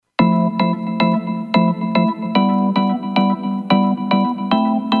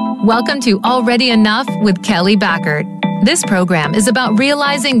Welcome to Already Enough with Kelly Backert. This program is about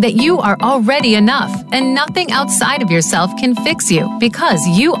realizing that you are already enough and nothing outside of yourself can fix you because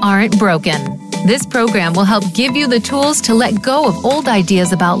you aren't broken. This program will help give you the tools to let go of old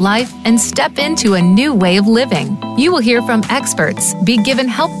ideas about life and step into a new way of living. You will hear from experts, be given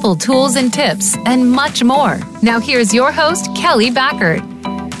helpful tools and tips, and much more. Now here's your host, Kelly Backert.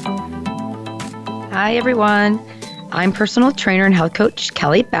 Hi, everyone. I'm personal trainer and health coach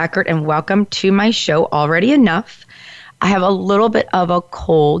Kelly Backert, and welcome to my show, Already Enough. I have a little bit of a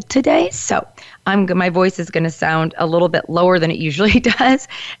cold today, so my voice is going to sound a little bit lower than it usually does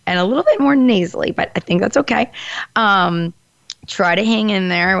and a little bit more nasally, but I think that's okay. Try to hang in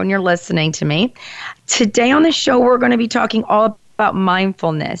there when you're listening to me. Today on the show, we're going to be talking all about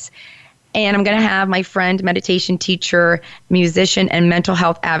mindfulness. And I'm going to have my friend, meditation teacher, musician, and mental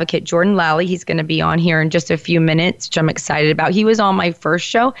health advocate, Jordan Lally. He's going to be on here in just a few minutes, which I'm excited about. He was on my first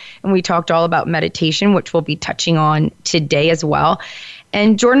show, and we talked all about meditation, which we'll be touching on today as well.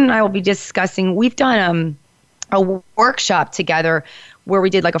 And Jordan and I will be discussing, we've done a workshop together where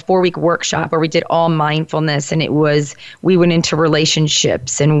we did like a 4-week workshop where we did all mindfulness, and we went into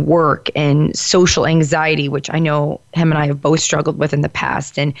relationships and work and social anxiety, which I know him and I have both struggled with in the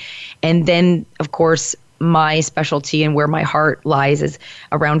past. And then, of course, my specialty and where my heart lies is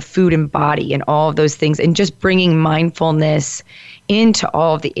around food and body and all of those things, and just bringing mindfulness into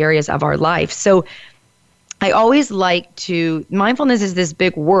all of the areas of our life. So I always mindfulness is this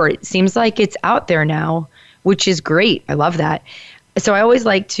big word. It seems like it's out there now, which is great. I love that. So I always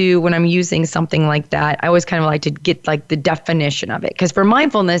like to, when I'm using something like that, I always kind of like to get like the definition of it. Because for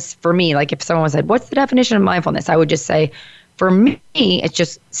mindfulness, for me, like if someone said, what's the definition of mindfulness? I would just say, for me, it's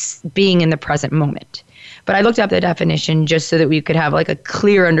just being in the present moment. But I looked up the definition just so that we could have like a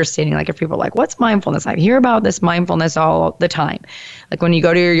clear understanding. Like if people are like, what's mindfulness? I hear about this mindfulness all the time. Like when you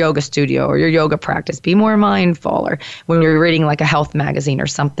go to your yoga studio or your yoga practice, be more mindful. Or when you're reading like a health magazine or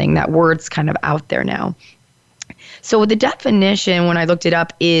something, that word's kind of out there now. So the definition, when I looked it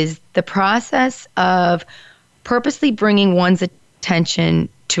up, is the process of purposely bringing one's attention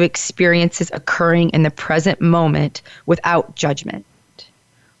to experiences occurring in the present moment without judgment,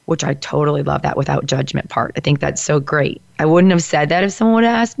 which I totally love that without judgment part. I think that's so great. I wouldn't have said that if someone would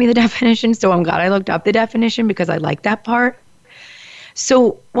have asked me the definition, so I'm glad I looked up the definition because I like that part.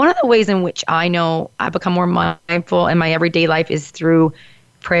 So one of the ways in which I know I become more mindful in my everyday life is through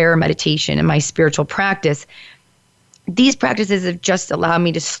prayer, meditation, and my spiritual practice. These practices have just allowed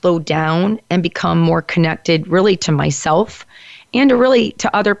me to slow down and become more connected really to myself and to really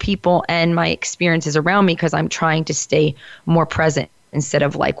to other people and my experiences around me, because I'm trying to stay more present instead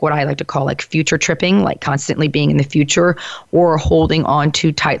of like what I like to call like future tripping, like constantly being in the future or holding on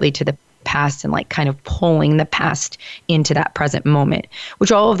too tightly to the past and like kind of pulling the past into that present moment,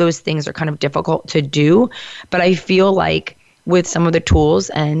 which all of those things are kind of difficult to do. But I feel like with some of the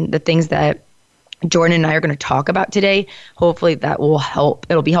tools and the things that Jordan and I are going to talk about today, hopefully that will help.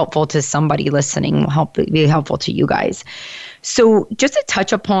 It'll be helpful to somebody listening, be helpful to you guys. So just to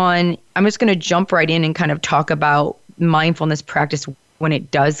touch upon, I'm just going to jump right in and kind of talk about mindfulness practice when it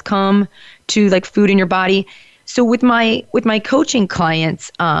does come to like food in your body. So with my coaching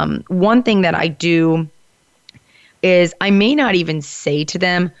clients, one thing that I do is I may not even say to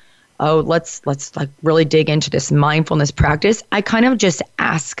them, oh, let's like really dig into this mindfulness practice. I kind of just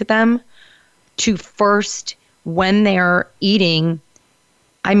ask them to first, when they're eating,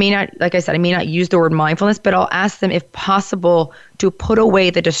 I may not use the word mindfulness, but I'll ask them, if possible, to put away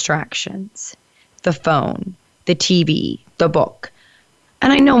the distractions, the phone, the TV, the book.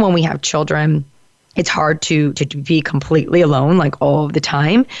 And I know when we have children, it's hard to be completely alone like all of the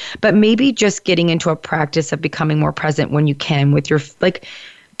time, but maybe just getting into a practice of becoming more present when you can with your, like,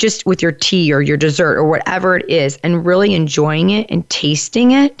 just with your tea or your dessert or whatever it is, and really enjoying it and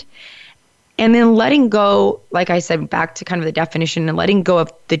tasting it. And then letting go, like I said, back to kind of the definition, and letting go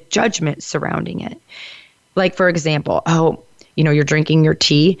of the judgment surrounding it. Like, for example, you're drinking your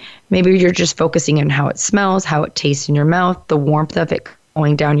tea. Maybe you're just focusing on how it smells, how it tastes in your mouth, the warmth of it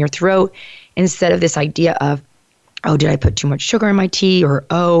going down your throat, instead of this idea of, oh, did I put too much sugar in my tea? Or,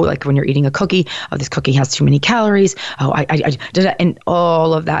 oh, like when you're eating a cookie, oh, this cookie has too many calories. Oh, I did that. And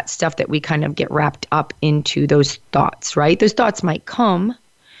all of that stuff that we kind of get wrapped up into those thoughts, right? Those thoughts might come.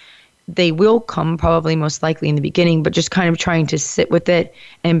 They will come probably most likely in the beginning, but just kind of trying to sit with it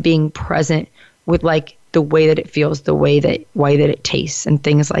and being present with like the way that it feels, the way that it tastes and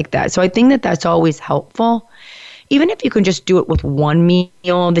things like that. So I think that that's always helpful. Even if you can just do it with one meal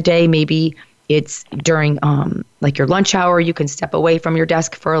of the day, maybe it's during like your lunch hour, you can step away from your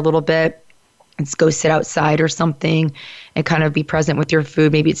desk for a little bit, Let's go sit outside or something and kind of be present with your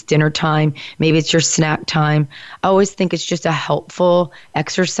food. Maybe it's dinner time. Maybe it's your snack time. I always think it's just a helpful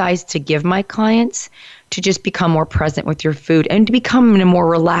exercise to give my clients to just become more present with your food and to become in a more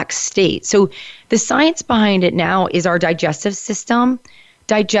relaxed state. So the science behind it now is our digestive system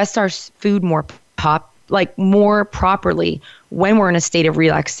digests our food more properly when we're in a state of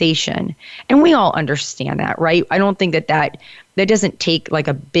relaxation. And we all understand that, right? I don't think that doesn't take like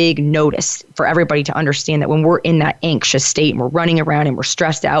a big notice for everybody to understand that when we're in that anxious state and we're running around and we're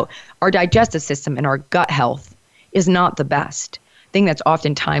stressed out, our digestive system and our gut health is not the best. I think that's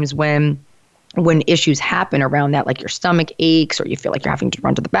oftentimes when issues happen around that, like your stomach aches or you feel like you're having to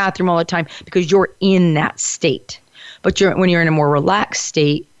run to the bathroom all the time because you're in that state. But when you're in a more relaxed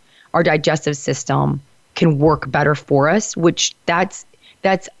state, our digestive system can work better for us, which that's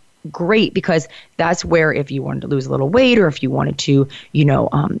great, because that's where if you wanted to lose a little weight or if you wanted to,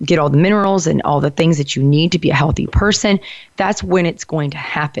 get all the minerals and all the things that you need to be a healthy person, that's when it's going to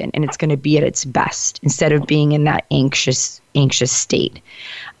happen and it's going to be at its best instead of being in that anxious state.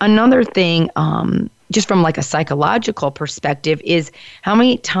 Another thing, just from like a psychological perspective, is how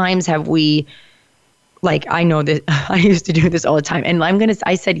many times have we, like, I know that I used to do this all the time, and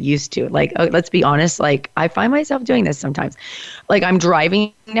I said used to, like, let's be honest, like, I find myself doing this sometimes. Like, I'm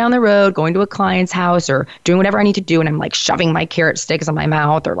driving down the road, going to a client's house or doing whatever I need to do, and I'm like shoving my carrot sticks in my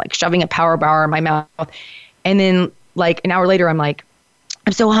mouth or like shoving a power bar in my mouth. And then like an hour later, I'm like,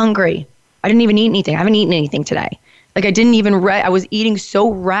 I'm so hungry. I didn't even eat anything. I haven't eaten anything today. Like, I didn't even, I was eating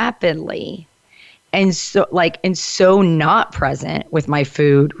so rapidly and so not present with my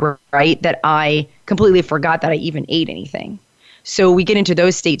food, right, that I completely forgot that I even ate anything. So we get into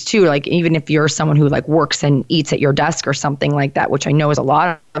those states too, like even if you're someone who like works and eats at your desk or something like that, which I know is a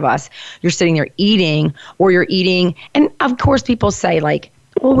lot of us, you're sitting there eating, or you're eating, and of course people say like,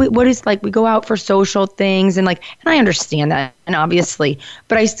 well, what is, like, we go out for social things and I understand that, and obviously,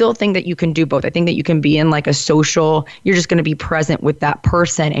 but I still think that you can do both. I think that you can be in like a social, you're just going to be present with that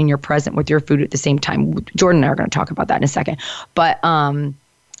person and you're present with your food at the same time. Jordan and I are going to talk about that in a second. But I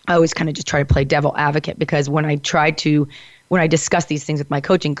always kind of just try to play devil advocate, because when I discuss these things with my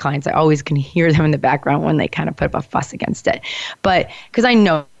coaching clients, I always can hear them in the background when they kind of put up a fuss against it. But because I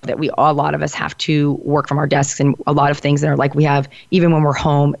know that a lot of us have to work from our desks, and a lot of things that are like, we have, even when we're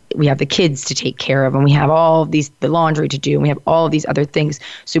home, we have the kids to take care of, and we have all of the laundry to do, and we have all of these other things.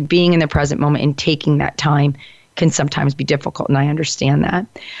 So being in the present moment and taking that time can sometimes be difficult, and I understand that.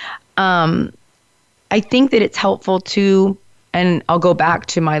 I think that it's helpful to, and I'll go back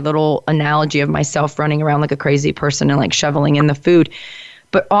to my little analogy of myself running around like a crazy person and like shoveling in the food.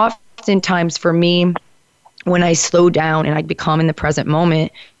 But oftentimes for me, when I slow down and I become in the present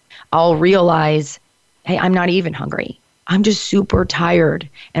moment, I'll realize, hey, I'm not even hungry. I'm just super tired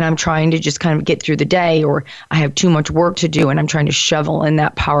and I'm trying to just kind of get through the day, or I have too much work to do and I'm trying to shovel in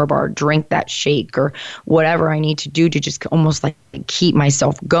that power bar, drink that shake, or whatever I need to do to just almost like keep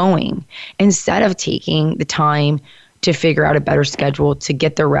myself going, instead of taking the time to figure out a better schedule to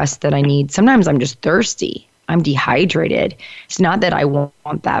get the rest that I need. Sometimes I'm just thirsty. I'm dehydrated. It's not that I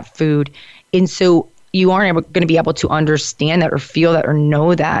want that food. And so you aren't going to be able to understand that or feel that or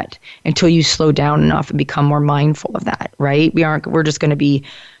know that until you slow down enough and become more mindful of that, right? We're just going to be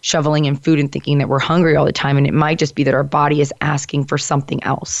shoveling in food and thinking that we're hungry all the time. And it might just be that our body is asking for something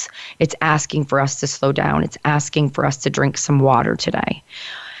else. It's asking for us to slow down. It's asking for us to drink some water today.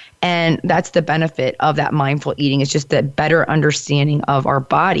 And that's the benefit of that mindful eating. It's just the better understanding of our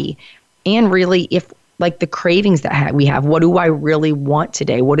body. And really, if like the cravings that we have, what do I really want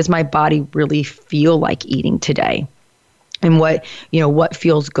today? What does my body really feel like eating today? And what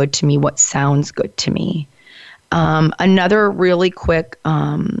feels good to me? What sounds good to me? Another really quick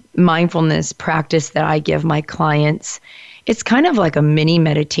mindfulness practice that I give my clients, it's kind of like a mini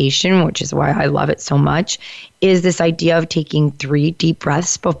meditation, which is why I love it so much, is this idea of taking 3 deep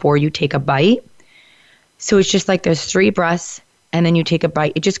breaths before you take a bite. So it's just like there's 3 breaths and then you take a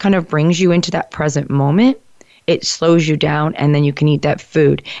bite. It just kind of brings you into that present moment. It slows you down and then you can eat that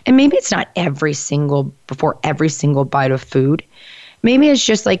food. And maybe it's not before every single bite of food. Maybe it's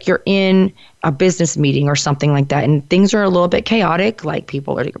just like you're in a business meeting or something like that, and things are a little bit chaotic, like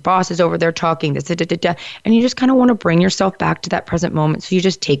people or your boss is over there talking, and you just kind of want to bring yourself back to that present moment. So you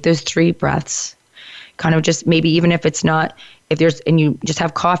just take those 3 breaths, kind of just maybe even if it's not, and you just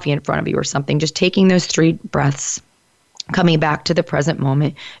have coffee in front of you or something, just taking those 3 breaths, coming back to the present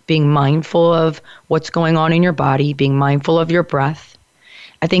moment, being mindful of what's going on in your body, being mindful of your breath.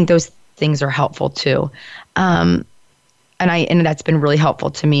 I think those things are helpful too. And that's been really helpful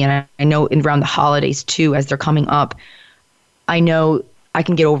to me. And I know around the holidays too, as they're coming up, I know I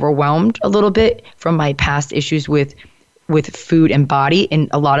can get overwhelmed a little bit from my past issues with food and body, and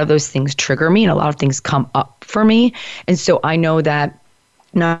a lot of those things trigger me and a lot of things come up for me. And so I know that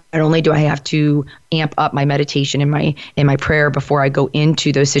not only do I have to amp up my meditation and my prayer before I go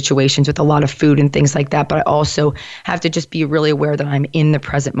into those situations with a lot of food and things like that, but I also have to just be really aware that I'm in the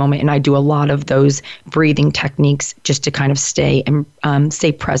present moment, and I do a lot of those breathing techniques just to kind of stay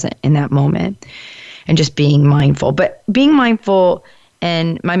present in that moment and just being mindful. But being mindful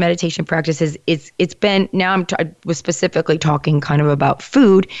and my meditation practices, it's been, now I was specifically talking kind of about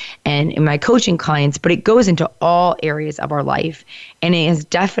food and in my coaching clients, but it goes into all areas of our life, and it has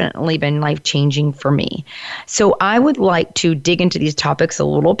definitely been life-changing for me. So I would like to dig into these topics a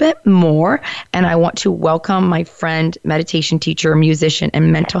little bit more, and I want to welcome my friend, meditation teacher, musician,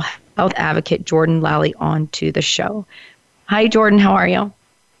 and mental health advocate, Jordan Lally, onto the show. Hi, Jordan. How are you?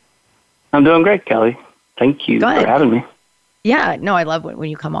 I'm doing great, Kelly. Thank you for having me. Yeah, no, I love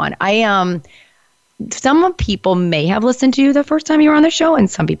when you come on. Some people may have listened to you the first time you were on the show, and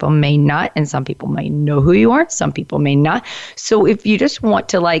some people may not, and some people may know who you are, some people may not. So if you just want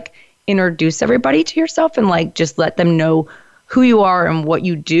to introduce everybody to yourself and just let them know who you are and what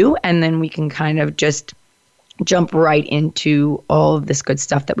you do, and then we can kind of just jump right into all of this good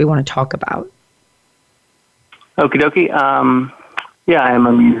stuff that we want to talk about. Okie dokie. Yeah, I'm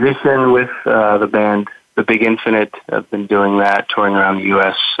a musician with the band The Big Infinite. I've been doing that, touring around the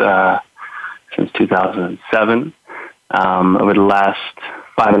U.S. Since 2007. Over the last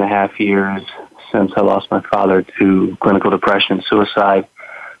 5.5 years, since I lost my father to clinical depression and suicide,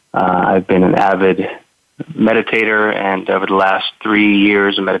 I've been an avid meditator, and over the last 3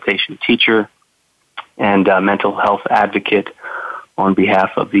 years, a meditation teacher and a mental health advocate on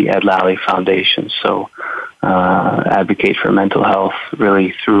behalf of the Ed Lally Foundation. So advocate for mental health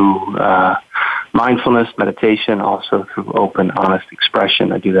really through mindfulness, meditation, also through open, honest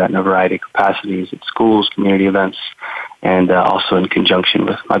expression. I do that in a variety of capacities at schools, community events, and also in conjunction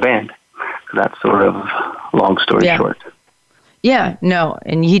with my band. So that's sort of long story short. Yeah, no,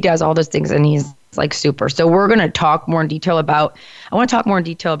 and he does all those things, and he's super. So we're going to talk more in detail about, I want to talk more in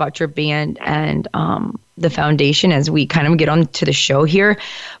detail about your band and the foundation as we kind of get on to the show here.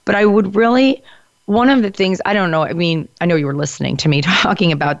 But I would really, one of the things, I don't know, I mean, I know you were listening to me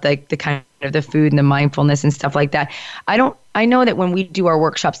talking about the kind of the food and the mindfulness and stuff like that. I know that when we do our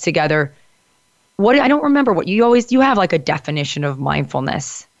workshops together, I don't remember what you have a definition of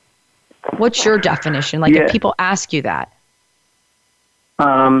mindfulness. What's your definition? If people ask you that.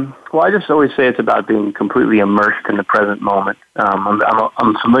 Well, I just always say it's about being completely immersed in the present moment.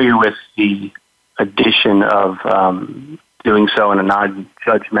 I'm familiar with the addition of doing so in a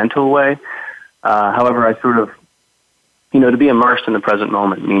non-judgmental way. However, I sort of, to be immersed in the present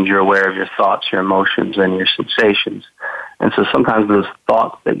moment means you're aware of your thoughts, your emotions, and your sensations. And so sometimes those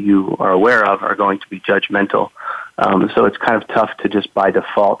thoughts that you are aware of are going to be judgmental. So it's kind of tough to just by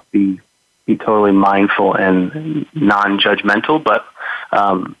default be totally mindful and non-judgmental. But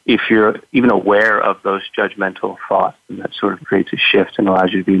if you're even aware of those judgmental thoughts, then that sort of creates a shift and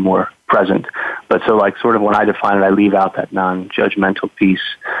allows you to be more present. But so sort of when I define it, I leave out that non-judgmental piece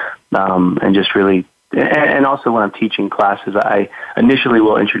and just really, and also when I'm teaching classes, I initially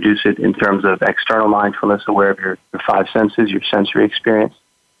will introduce it in terms of external mindfulness, aware of your five senses, your sensory experience,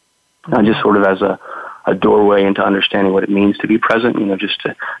 just sort of as a doorway into understanding what it means to be present, just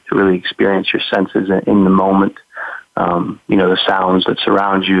to really experience your senses in the moment, the sounds that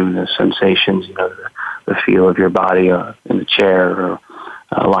surround you, the sensations, the feel of your body in the chair or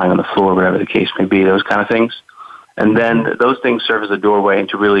lying on the floor, whatever the case may be, those kind of things. And then those things serve as a doorway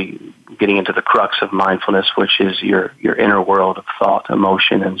into really getting into the crux of mindfulness, which is your inner world of thought,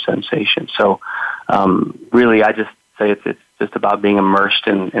 emotion, and sensation. So really, I just say it's just about being immersed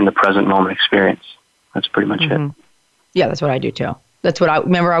in the present moment experience. That's pretty much it. Yeah, that's what I do too. That's what I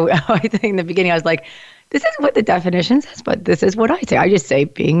remember. I think in the beginning I was like, this is what the definition says, but this is what I say. I just say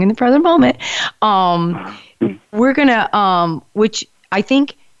being in the present moment. We're going to, which I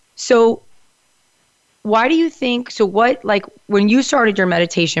think, so why do you think, so what, when you started your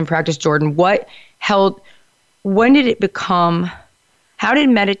meditation practice, Jordan, when did it become, how did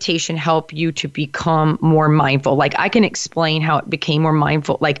meditation help you to become more mindful? I can explain how it became more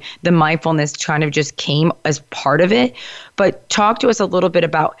mindful, the mindfulness kind of just came as part of it, but talk to us a little bit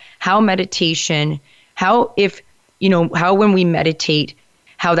about how meditation, how when we meditate,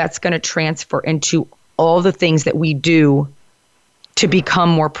 how that's going to transfer into all the things that we do to become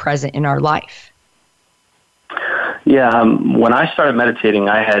more present in our life. Yeah, when I started meditating,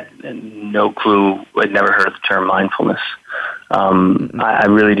 I had no clue. I'd never heard of the term mindfulness. I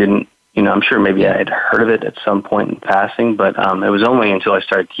really didn't I'm sure maybe I had heard of it at some point in passing, but it was only until I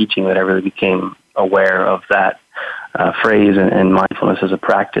started teaching that I really became aware of that phrase and mindfulness as a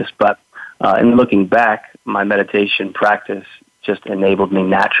practice. But in looking back, my meditation practice just enabled me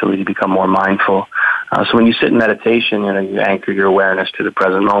naturally to become more mindful. So when you sit in meditation, you anchor your awareness to the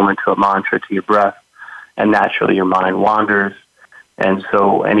present moment, to a mantra, to your breath, and naturally your mind wanders. And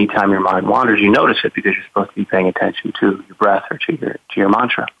so anytime your mind wanders, you notice it because you're supposed to be paying attention to your breath or to your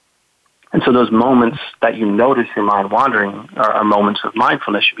mantra. And so those moments that you notice your mind wandering are moments of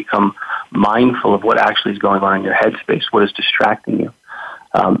mindfulness. You become mindful of what actually is going on in your headspace, what is distracting you.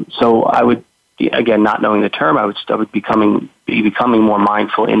 So I would, again, not knowing the term, I would be becoming more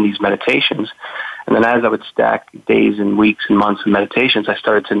mindful in these meditations. And then as I would stack days and weeks and months of meditations, I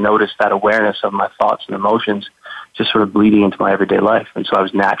started to notice that awareness of my thoughts and emotions just sort of bleeding into my everyday life. And so I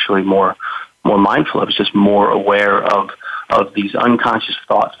was naturally more mindful. I was just more aware of these unconscious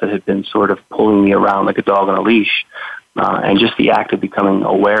thoughts that had been sort of pulling me around like a dog on a leash. And just the act of becoming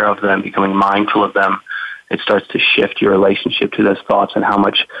aware of them, becoming mindful of them, it starts to shift your relationship to those thoughts and how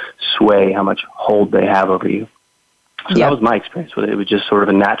much sway, how much hold they have over you. So that was my experience with it. It was just sort of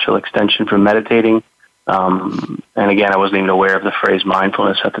a natural extension from meditating. And again, I wasn't even aware of the phrase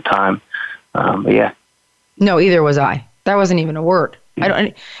mindfulness at the time. But yeah. No, either was I. That wasn't even a word.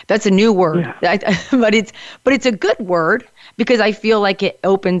 That's a new word. Yeah. But it's a good word because I feel like it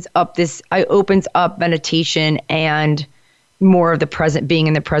opens up meditation and more of the present, being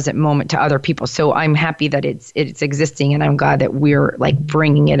in the present moment to other people. So I'm happy that it's existing, and I'm glad that we're like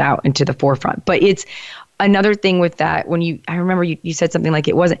bringing it out into the forefront. But it's another thing with that, I remember you said something like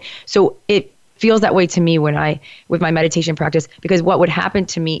it wasn't. So it feels that way to me with my meditation practice, because what would happen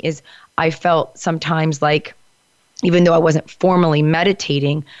to me is I felt sometimes like, even though I wasn't formally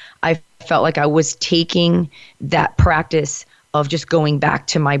meditating, I felt like I was taking that practice of just going back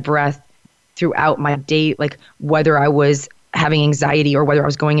to my breath throughout my day, like whether I was having anxiety or whether I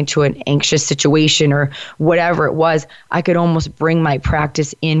was going into an anxious situation or whatever it was, I could almost bring my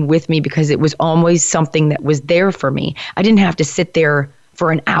practice in with me because it was always something that was there for me. I didn't have to sit there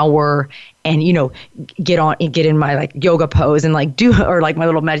for an hour and, get in my like yoga pose and like do, or like my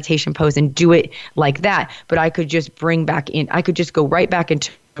little meditation pose and do it like that. But I could just I could just go right back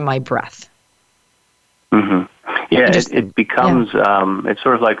into my breath. Mm-hmm. Yeah, it becomes, it's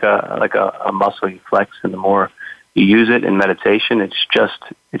sort of like a muscle you flex, and the more you use it in meditation, it's just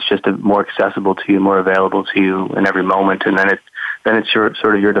more accessible to you, more available to you in every moment. And then it's your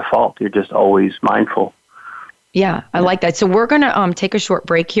default. You're just always mindful. Yeah, I like that. So we're going to take a short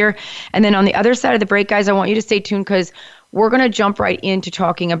break here. And then on the other side of the break, guys, I want you to stay tuned because we're going to jump right into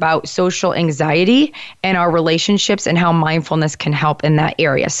talking about social anxiety and our relationships and how mindfulness can help in that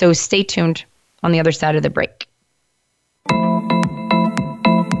area. So stay tuned on the other side of the break.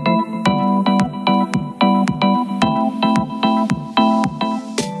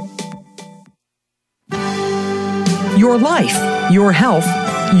 Your life, your health,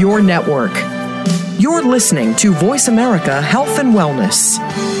 your network. You're listening to Voice America Health and Wellness.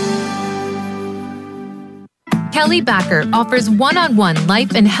 Kelly Backert offers one-on-one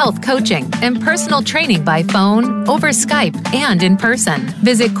life and health coaching and personal training by phone, over Skype, and in person.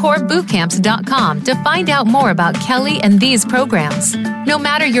 Visit corebootcamps.com to find out more about Kelly and these programs. No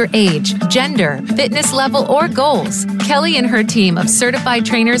matter your age, gender, fitness level, or goals, Kelly and her team of certified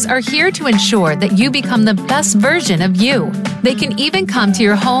trainers are here to ensure that you become the best version of you. They can even come to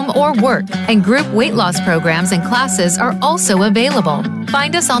your home or work, and group weight loss programs and classes are also available.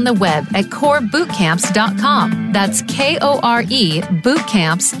 Find us on the web at corebootcamps.com. That's KORE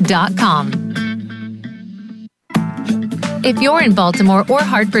bootcamps.com. If you're in Baltimore or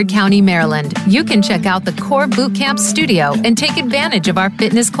Hartford County, Maryland, you can check out the Core Bootcamp studio and take advantage of our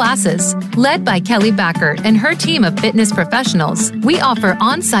fitness classes. Led by Kelly Backert and her team of fitness professionals, we offer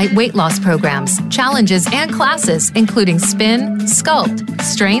on-site weight loss programs, challenges, and classes including spin, sculpt,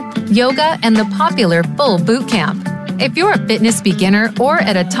 strength, yoga, and the popular full boot camp. If you're a fitness beginner or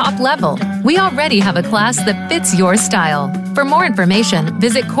at a top level, we already have a class that fits your style. For more information,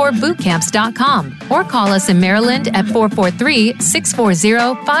 visit corebootcamps.com or call us in Maryland at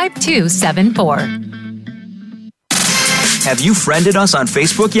 443-640-5274. Have you friended us on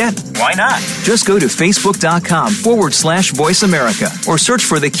Facebook yet? Why not? Just go to facebook.com/Voice America or search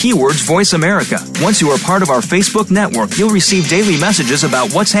for the keywords Voice America. Once you are part of our Facebook network, you'll receive daily messages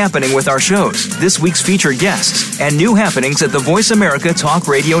about what's happening with our shows, this week's featured guests, and new happenings at the Voice America Talk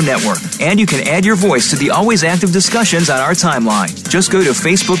Radio Network. And you can add your voice to the always active discussions on our timeline. Just go to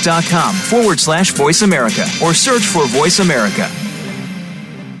facebook.com/Voice America or search for Voice America.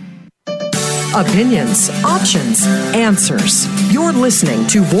 Opinions, options, answers. You're listening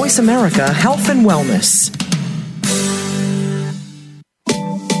to Voice America Health and Wellness.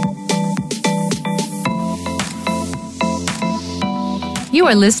 You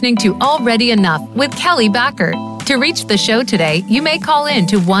are listening to Already Enough with Kelly Backert. To reach the show today, you may call in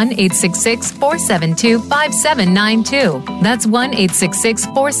to 1-866-472-5792. That's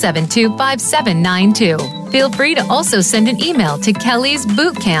 1-866-472-5792. Feel free to also send an email to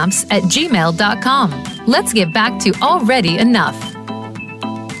kellysbootcamps@gmail.com. Let's get back to Already Enough.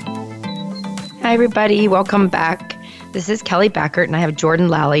 Hi, everybody. Welcome back. This is Kelly Backert, and I have Jordan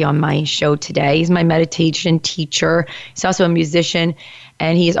Lally on my show today. He's my meditation teacher. He's also a musician,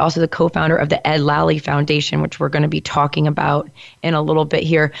 and he is also the co-founder of the Ed Lally Foundation, which we're going to be talking about in a little bit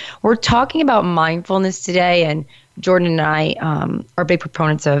here. We're talking about mindfulness today, and Jordan and I are big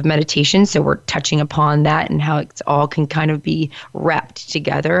proponents of meditation, so we're touching upon that and how it all can kind of be wrapped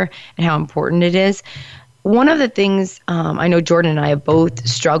together and how important it is. One of the things I know Jordan and I have both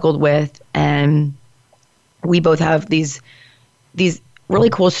struggled with, and we both have these really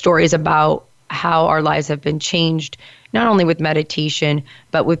cool stories about how our lives have been changed, not only with meditation,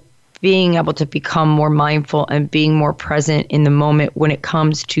 but with being able to become more mindful and being more present in the moment when it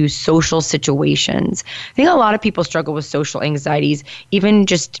comes to social situations. I think a lot of people struggle with social anxieties, even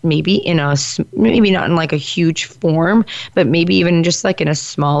just maybe maybe not in like a huge form, but maybe even just like in a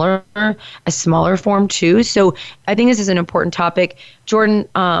smaller form too. So I think this is an important topic. Jordan,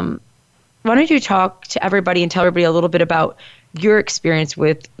 why don't you talk to everybody and tell everybody a little bit about your experience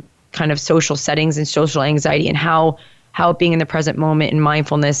with kind of social settings and social anxiety, and how being in the present moment and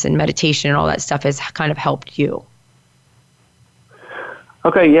mindfulness and meditation and all that stuff has kind of helped you.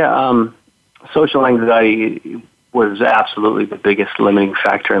 Okay, yeah. Social anxiety was absolutely the biggest limiting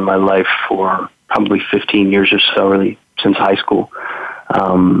factor in my life for probably 15 years or so, really, since high school.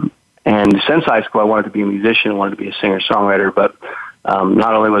 And since high school, I wanted to be a musician, wanted to be a singer-songwriter, but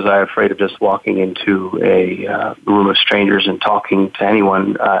not only was I afraid of just walking into a room of strangers and talking to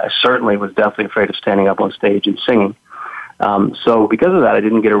anyone, I certainly was definitely afraid of standing up on stage and singing. So because of that, I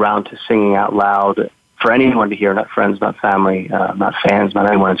didn't get around to singing out loud for anyone to hear, not friends, not family, not fans, not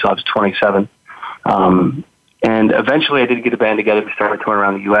anyone, until I was 27. And eventually I did get a band together. We started touring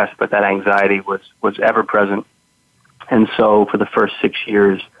around the U.S., but that anxiety was ever present. And so for the first 6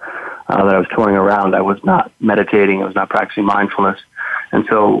 years that I was touring around, I was not meditating. I was not practicing mindfulness. And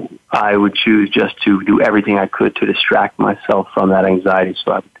so I would choose just to do everything I could to distract myself from that anxiety.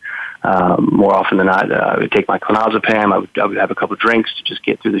 So I would, more often than not, I would take my clonazepam. I would have a couple of drinks to just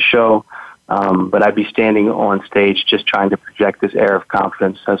get through the show. But I'd be standing on stage just trying to project this air of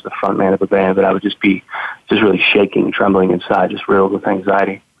confidence as the front man of a band, but I would just be really shaking, trembling inside, just riddled with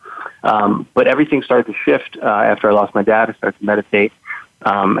anxiety. But everything started to shift after I lost my dad. I started to meditate.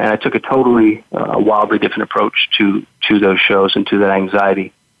 And I took a totally wildly different approach to those shows and to that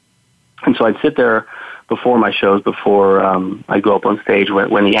anxiety. And so I'd sit there before my shows, before I'd go up on stage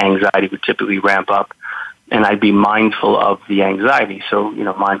when the anxiety would typically ramp up, and I'd be mindful of the anxiety. So,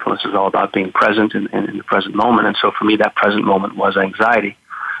 mindfulness is all about being present in the present moment. And so for me, that present moment was anxiety.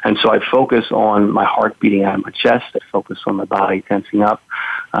 And so I'd focus on my heart beating out of my chest. I'd focus on my body tensing up.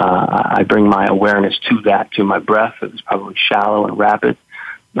 I bring my awareness to my breath. It was probably shallow and rapid.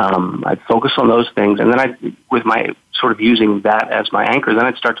 I'd focus on those things, and then with my sort of using that as my anchor, then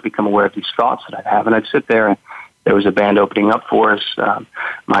I'd start to become aware of these thoughts that I'd have, and I'd sit there, and there was a band opening up for us.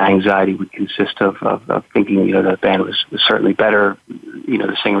 My anxiety would consist of thinking, the band was certainly better,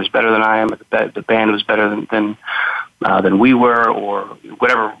 the singer was better than I am, the band was better than we were, or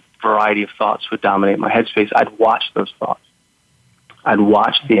whatever variety of thoughts would dominate my headspace. I'd watch those thoughts. I'd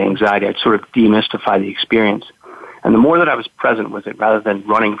watch the anxiety. I'd sort of demystify the experience. And the more that I was present with it, rather than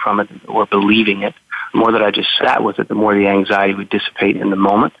running from it or believing it, the more that I just sat with it, the more the anxiety would dissipate in the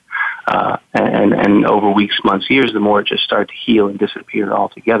moment. And over weeks, months, years, the more it just started to heal and disappear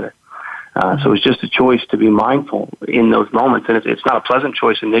altogether. So it was just a choice to be mindful in those moments. And it's not a pleasant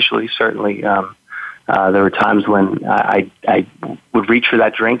choice initially, certainly. There were times when I would reach for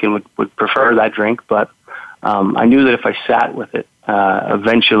that drink and would prefer that drink, but I knew that if I sat with it,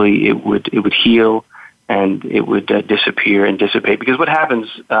 eventually it would heal, and it would disappear and dissipate. Because what happens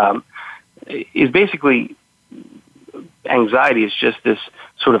is basically anxiety is just this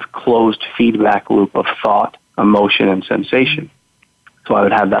sort of closed feedback loop of thought, emotion, and sensation. So I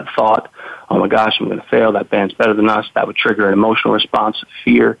would have that thought, oh my gosh, I'm going to fail, that band's better than us. That would trigger an emotional response of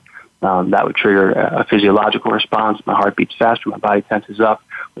fear. That would trigger a physiological response. My heart beats faster, my body tenses up,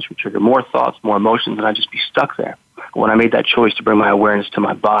 which would trigger more thoughts, more emotions, and I'd just be stuck there. When I made that choice to bring my awareness to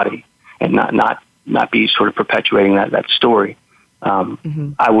my body and not be sort of perpetuating that story,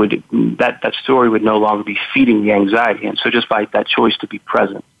 I would that story would no longer be feeding the anxiety. And so just by that choice to be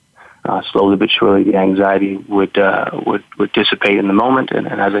present, slowly but surely the anxiety would dissipate in the moment. And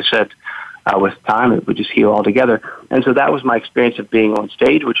as I said, with time, it would just heal altogether. And so that was my experience of being on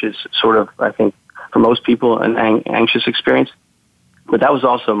stage, which is sort of, I think, for most people, an anxious experience. But that was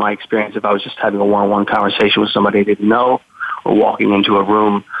also my experience if I was just having a one-on-one conversation with somebody I didn't know, or walking into a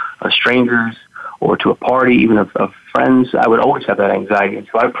room of strangers, or to a party, even of friends. I would always have that anxiety. And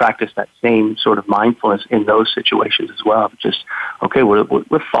so I practiced that same sort of mindfulness in those situations as well. Just, okay,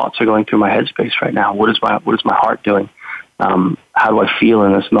 what thoughts are going through my headspace right now? What is my heart doing? How do I feel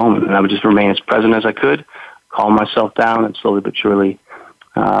in this moment? And I would just remain as present as I could, calm myself down, and slowly but surely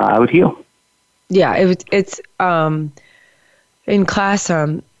I would heal. Yeah, it's in class,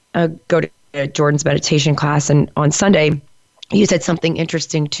 I go to Jordan's meditation class, and on Sunday, you said something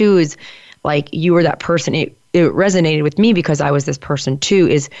interesting too, is like you were that person. It resonated with me because I was this person too,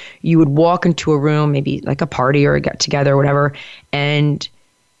 is you would walk into a room, maybe like a party or a get together or whatever, and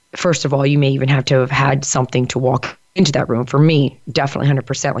first of all, you may even have to have had something to walk into that room. For me, definitely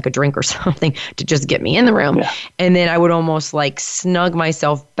 100%, like a drink or something to just get me in the room. Yeah. And then I would almost like snug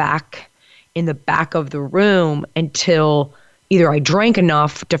myself back in the back of the room until either I drank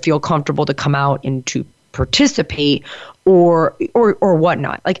enough to feel comfortable to come out and to participate or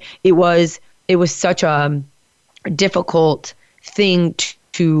whatnot. Like it was such a difficult thing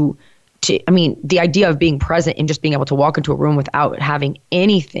to I mean, the idea of being present and just being able to walk into a room without having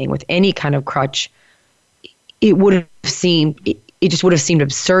anything, with any kind of crutch, it just would have seemed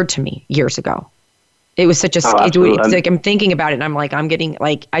absurd to me years ago. It was such a, it's like I'm thinking about it and I'm like, I'm getting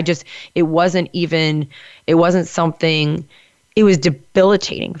like, it wasn't something, it was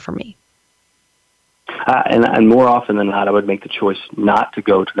debilitating for me. And more often than not, I would make the choice not to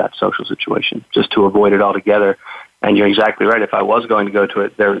go to that social situation, just to avoid it altogether. And you're exactly right. If I was going to go to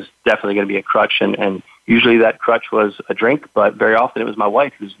it, there was definitely going to be a crutch. And usually that crutch was a drink, but very often it was my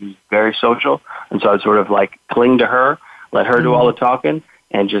wife, who's very social. And so I'd sort of like cling to her, let her do all the talking,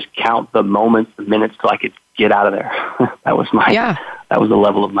 and just count the moments, the minutes till I could get out of there. That was the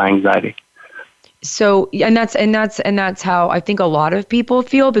level of my anxiety. So, and that's how I think a lot of people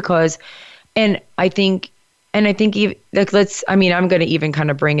feel, because, and I think even, like, I'm going to even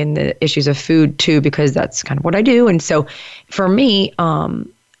kind of bring in the issues of food too, because that's kind of what I do. And so for me,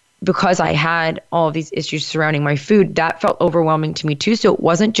 because I had all of these issues surrounding my food, that felt overwhelming to me too. So it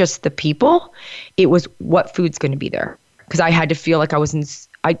wasn't just the people, it was what food's going to be there. Because I had to feel like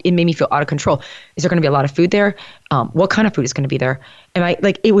it made me feel out of control. Is there going to be a lot of food there? What kind of food is going to be there? And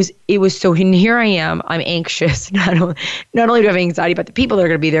it was so, and here I am, I'm anxious. Not only do I have anxiety about the people that are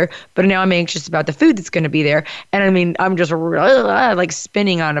going to be there, but now I'm anxious about the food that's going to be there. And I mean, I'm just like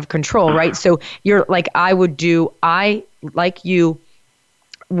spinning out of control, right? So you're like, I was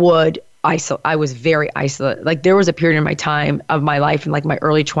very isolated. Like there was a period in my time of my life in like my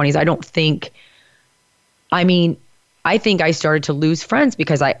early 20s. I think I started to lose friends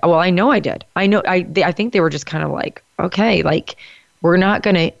because I know I did. I think they were just kind of like, okay, like we're not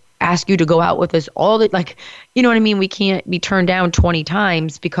going to ask you to go out with us all the, like, you know what I mean? We can't be turned down 20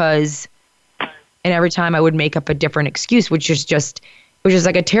 times because, and every time I would make up a different excuse, which is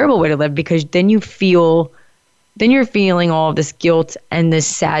like a terrible way to live, because then you're feeling all of this guilt and this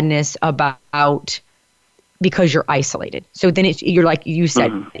sadness about, because you're isolated. So then you're like you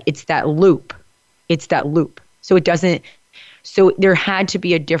said, it's that loop. So there had to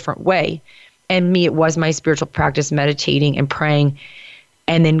be a different way. And it was my spiritual practice, meditating and praying.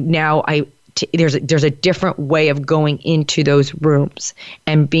 And then now there's a different way of going into those rooms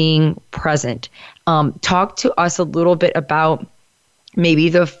and being present. Talk to us a little bit about maybe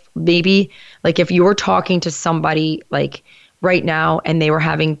like if you were talking to somebody like right now and they were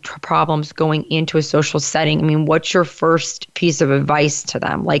having problems going into a social setting. I mean, what's your first piece of advice to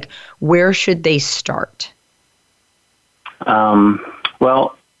them? Like, where should they start?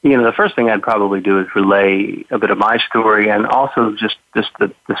 Well, the first thing I'd probably do is relay a bit of my story and also just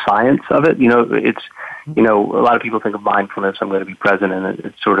the science of it. It's, a lot of people think of mindfulness, I'm going to be present, and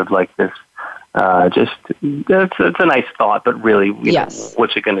it's sort of like this, it's a nice thought, but really, yes.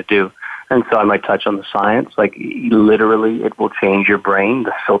 What's it going to do? And so I might touch on the science, like literally it will change your brain,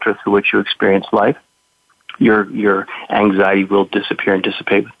 the filter through which you experience life. Your anxiety will disappear and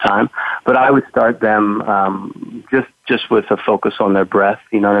dissipate with time. But I would start them just with a focus on their breath.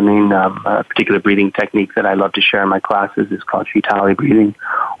 You know what I mean? A particular breathing technique that I love to share in my classes is called Shitali breathing,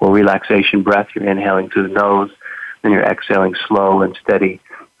 or relaxation breath. You're inhaling through the nose, then you're exhaling slow and steady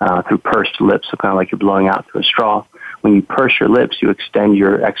through pursed lips, so kind of like you're blowing out through a straw. When you purse your lips, you extend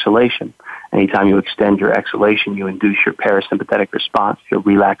your exhalation. Anytime you extend your exhalation, you induce your parasympathetic response, your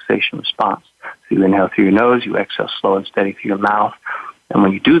relaxation response. So you inhale through your nose, you exhale slow and steady through your mouth. And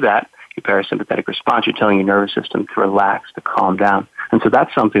when you do that, your parasympathetic response, you're telling your nervous system to relax, to calm down. And so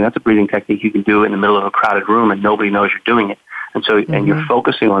that's a breathing technique you can do in the middle of a crowded room and nobody knows you're doing it. And so, and you're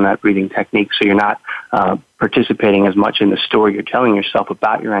focusing on that breathing technique, so you're not participating as much in the story you're telling yourself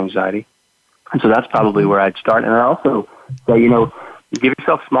about your anxiety. And so that's probably where I'd start. And I also say, give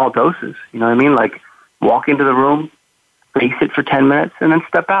yourself small doses. You know what I mean? Like, walk into the room, face it for 10 minutes, and then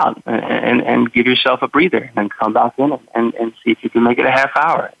step out and give yourself a breather, and then come back in and see if you can make it a half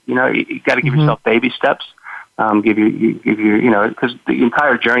hour. You got to give yourself baby steps. Because the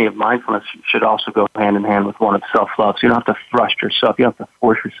entire journey of mindfulness should also go hand in hand with one of self-love. So you don't have to thrust yourself. You don't have to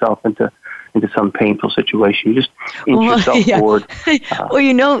force yourself into some painful situation. You just inch yourself forward.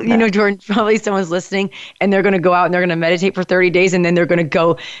 Jordan, probably someone's listening and they're going to go out and they're going to meditate for 30 days and then they're going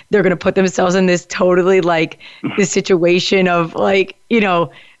to put themselves in this totally this situation of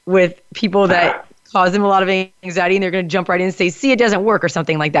with people that cause them a lot of anxiety, and they're going to jump right in and say, see, it doesn't work, or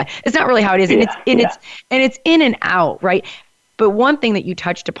something like that. It's not really how it is. It's in and out, right? But one thing that you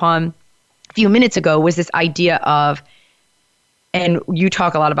touched upon a few minutes ago was this idea of, and you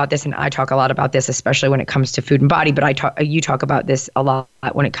talk a lot about this and I talk a lot about this, especially when it comes to food and body, but you talk about this a lot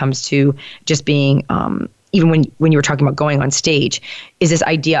when it comes to just being, even when you were talking about going on stage, is this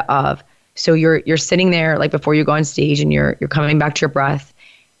idea of, so you're sitting there like before you go on stage and you're coming back to your breath,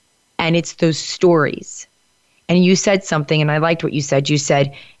 and it's those stories. And you said something, and I liked what you said. You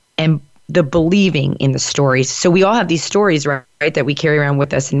said, and the believing in the stories. So we all have these stories, right, that we carry around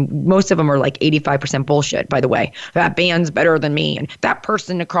with us, and most of them are like 85% bullshit, by the way. That band's better than me, and that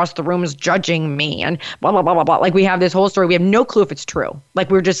person across the room is judging me, and blah, blah, blah, blah, blah. Like, we have this whole story. We have no clue if it's true. Like,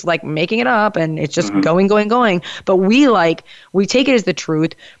 we're just like making it up, and it's just going. But we take it as the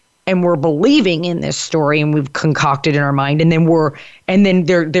truth, and we're believing in this story, and we've concocted in our mind, and then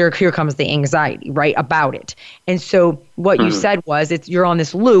here comes the anxiety, right, about it. And so what you said was, you're on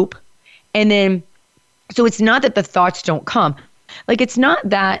this loop, and then, so it's not that the thoughts don't come. Like, it's not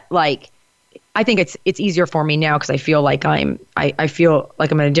that, like, I think it's easier for me now because I feel like I feel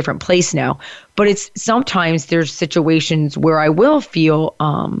like I'm in a different place now. But it's sometimes there's situations where I will feel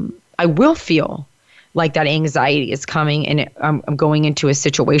like that anxiety is coming, and I'm going into a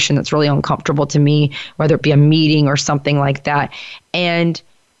situation that's really uncomfortable to me, whether it be a meeting or something like that. And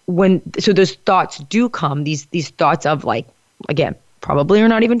so those thoughts do come, these thoughts of, like, again, probably are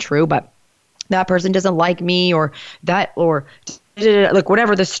not even true, but that person doesn't like me, or like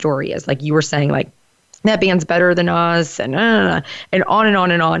whatever the story is, like you were saying, like that band's better than us, and on and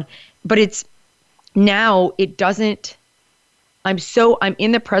on and on. But it's now, it doesn't. I'm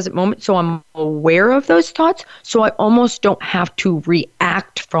in the present moment, so I'm aware of those thoughts, so I almost don't have to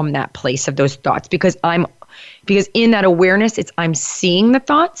react from that place of those thoughts, because in that awareness, I'm seeing the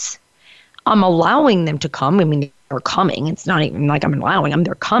thoughts, I'm allowing them to come. I mean, they're coming. It's not even like I'm allowing them;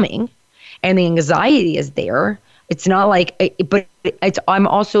 they're coming, and the anxiety is there. It's not like, but I'm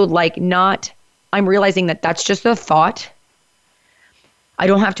also like not. I'm realizing that that's just a thought. I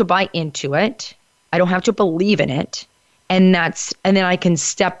don't have to buy into it. I don't have to believe in it. And then I can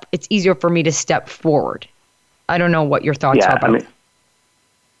it's easier for me to step forward. I don't know what your thoughts are about it.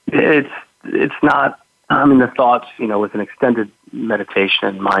 It's not, the thoughts, with an extended meditation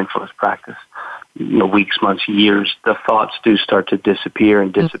and mindfulness practice, weeks, months, years, the thoughts do start to disappear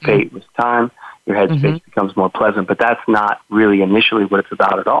and dissipate with time. Your headspace becomes more pleasant, but that's not really initially what it's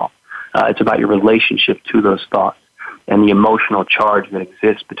about at all. It's about your relationship to those thoughts and the emotional charge that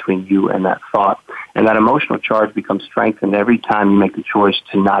exists between you and that thought. And that emotional charge becomes strengthened every time you make the choice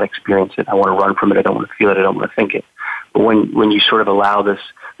to not experience it. I want to run from it. I don't want to feel it. I don't want to think it. But when you sort of allow this,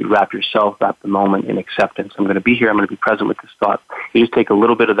 you wrap the moment in acceptance. I'm going to be here. I'm going to be present with this thought. You just take a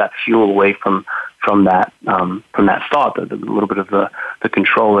little bit of that fuel away from that thought, a little bit of the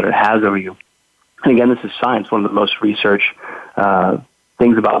control that it has over you. And again, this is science. One of the most researched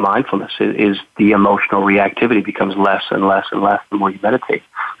things about mindfulness is the emotional reactivity becomes less and less and less the more you meditate.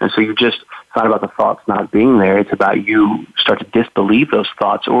 And so it's not about the thoughts not being there. It's about you start to disbelieve those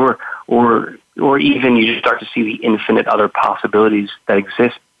thoughts, or even you just start to see the infinite other possibilities that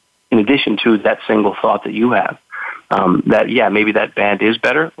exist in addition to that single thought that you have. Maybe that band is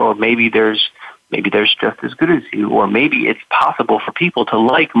better, or maybe there's just as good as you, or maybe it's possible for people to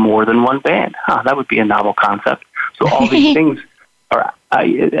like more than one band. That would be a novel concept. So all these things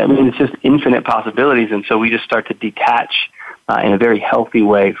it's just infinite possibilities, and so we just start to detach in a very healthy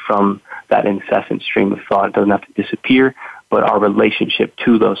way from that incessant stream of thought. It doesn't have to disappear, but our relationship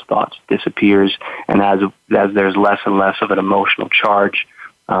to those thoughts disappears, and as there's less and less of an emotional charge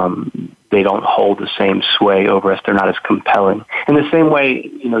they don't hold the same sway over us. They're not as compelling. In the same way,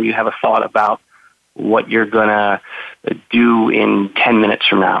 you have a thought about what you're going to do in 10 minutes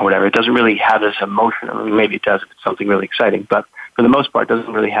from now, or whatever. It doesn't really have this emotion. I mean, maybe it does if it's something really exciting, but for the most part, it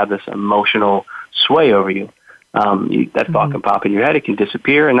doesn't really have this emotional sway over you. That thought can pop in your head. It can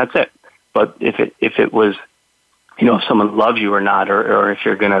disappear, and that's it. But if it was, if someone loves you or not, or if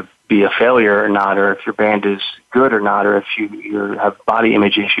you're going to be a failure or not, or if your band is good or not, or if you have body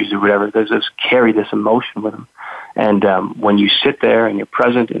image issues or whatever, those carry this emotion with them. And when you sit there and you're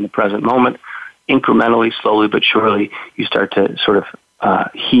present in the present moment, incrementally, slowly but surely, you start to sort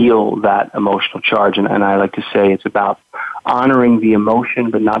of heal that emotional charge. And I like to say it's about honoring the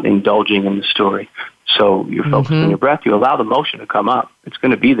emotion but not indulging in the story. So you're focused on your breath. You allow the emotion to come up. It's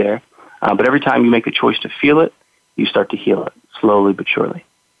going to be there. But every time you make a choice to feel it, you start to heal it, slowly but surely.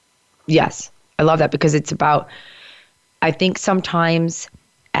 Yes, I love that, because it's about, I think sometimes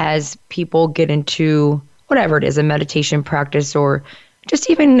as people get into whatever it is, a meditation practice, or just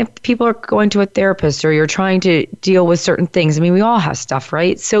even if people are going to a therapist or you're trying to deal with certain things. I mean, we all have stuff,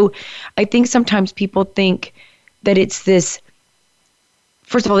 right? So I think sometimes people think that it's this,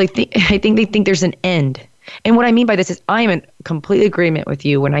 first of all, I think they think there's an end. And what I mean by this is I am in complete agreement with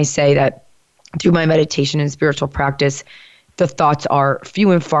you when I say that through my meditation and spiritual practice, the thoughts are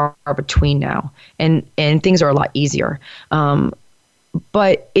few and far between now, and things are a lot easier.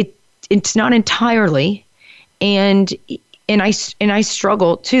 But it's not entirely, and I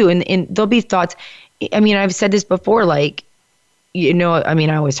struggle too. And there'll be thoughts. I mean, I've said this before, like,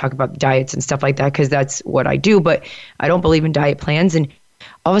 I always talk about diets and stuff like that because that's what I do, but I don't believe in diet plans. And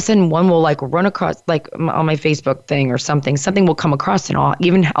all of a sudden one will like run across, like on my Facebook thing or something will come across, and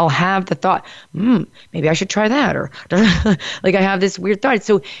I'll have the thought, maybe I should try that, or like I have this weird thought.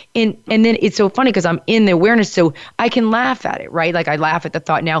 So, and then it's so funny because I'm in the awareness, so I can laugh at it, right? Like I laugh at the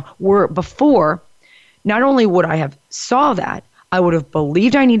thought now, where before, not only would I have saw that, I would have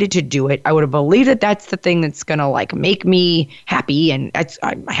believed I needed to do it. I would have believed that that's the thing that's going to like make me happy, and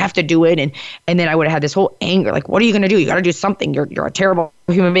I have to do it. And then I would have had this whole anger, like, what are you going to do? You got to do something. You're a terrible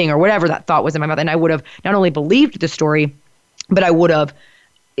human being, or whatever that thought was in my mouth. And I would have not only believed the story, but I would have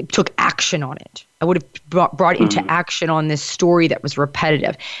took action on it. I would have brought into action on this story that was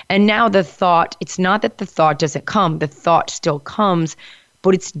repetitive. And now the thought, it's not that the thought doesn't come. The thought still comes,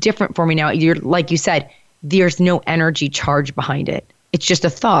 but it's different for me now. You're like you said, there's no energy charge behind it. It's just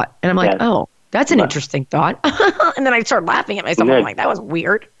a thought. And I'm like, oh, that's an interesting thought. And then I start laughing at myself. I'm like, that was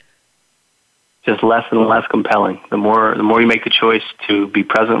weird. Just less and less compelling. The more you make the choice to be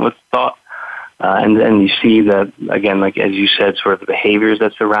present with thought, and then you see that, again, like as you said, sort of the behaviors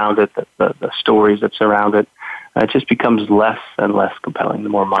that surround it, the stories that surround it, it just becomes less and less compelling the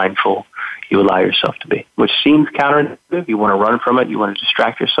more mindful you allow yourself to be, which seems counterintuitive. You want to run from it. You want to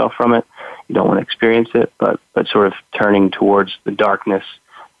distract yourself from it. You don't want to experience it, but sort of turning towards the darkness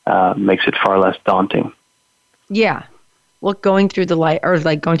makes it far less daunting. Yeah. Well, going through the light, or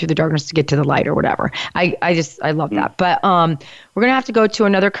like going through the darkness to get to the light, or whatever. I love that. But we're going to have to go to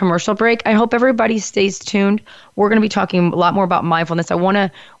another commercial break. I hope everybody stays tuned. We're going to be talking a lot more about mindfulness.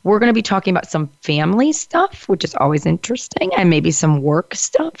 We're going to be talking about some family stuff, which is always interesting, and maybe some work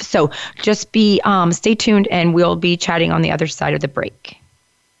stuff. So just stay tuned, and we'll be chatting on the other side of the break.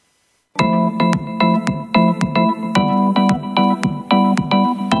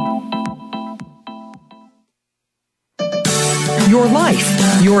 Your life,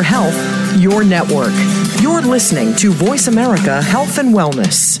 your health, your network. You're listening to Voice America Health and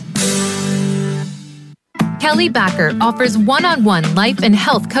Wellness. Kelly Backer offers one-on-one life and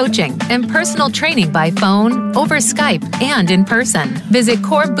health coaching and personal training by phone, over Skype, and in person. Visit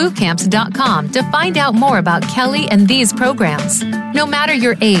corebootcamps.com to find out more about Kelly and these programs. No matter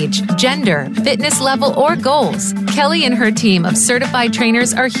your age, gender, fitness level, or goals, Kelly and her team of certified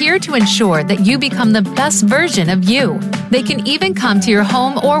trainers are here to ensure that you become the best version of you. They can even come to your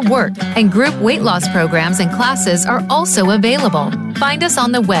home or work, and group weight loss programs and classes are also available. Find us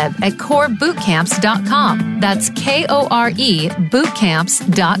on the web at corebootcamps.com. That's KORE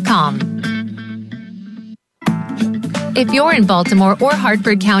bootcamps.com. If you're in Baltimore or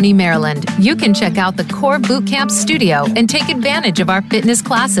Hartford County, Maryland, you can check out the Core Bootcamp studio and take advantage of our fitness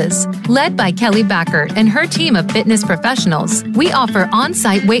classes. Led by Kelly Backer and her team of fitness professionals, we offer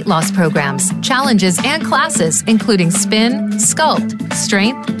on-site weight loss programs, challenges, and classes including spin, sculpt,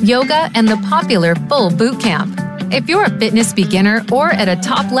 strength, yoga, and the popular full boot camp. If you're a fitness beginner or at a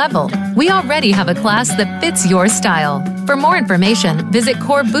top level, we already have a class that fits your style. For more information, visit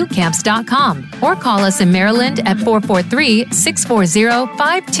corebootcamps.com or call us in Maryland at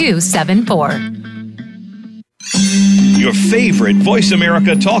 443-640-5274. Your favorite Voice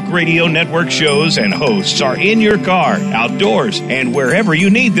America Talk Radio Network shows and hosts are in your car, outdoors, and wherever you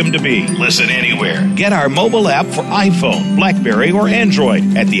need them to be. Listen anywhere. Get our mobile app for iPhone, BlackBerry, or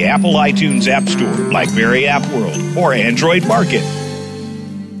Android at the Apple iTunes App Store, BlackBerry App World, or Android Market.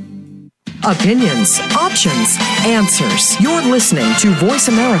 Opinions, options, answers. You're listening to Voice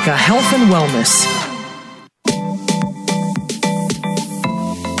America Health and Wellness.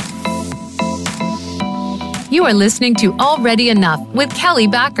 You are listening to Already Enough with Kelly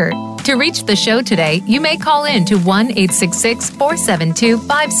Backert. To reach the show today, you may call in to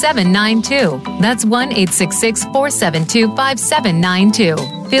 1-866-472-5792. That's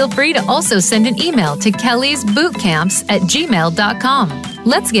 1-866-472-5792. Feel free to also send an email to kellysbootcamps@gmail.com.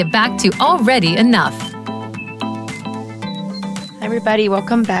 Let's get back to Already Enough. Hi, everybody.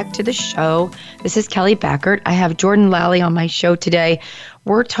 Welcome back to the show. This is Kelly Backert. I have Jordan Lally on my show today.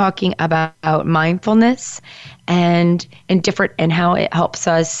 We're talking about mindfulness and how it helps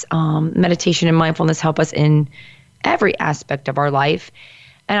us. Meditation and mindfulness help us in every aspect of our life.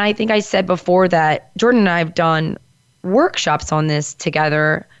 And I think I said before that Jordan and I have done workshops on this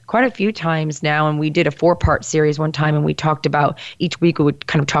together quite a few times now. And we did a 4-part series one time, and we talked about each week we would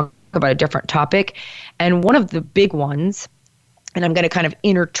kind of talk about a different topic. And one of the big ones, and I'm going to kind of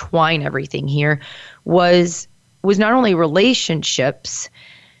intertwine everything here, was not only relationships,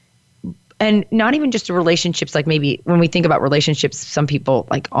 and not even just relationships, like maybe when we think about relationships, some people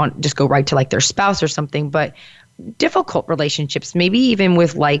just go right to like their spouse or something, but difficult relationships, maybe even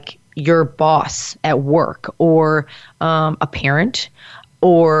with like your boss at work, or a parent,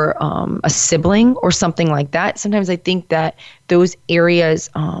 or a sibling, or something like that. Sometimes I think that those areas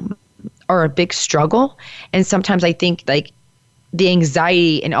are a big struggle. And sometimes I think like the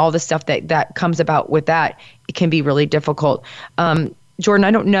anxiety and all the stuff that comes about with that, it can be really difficult. Jordan, I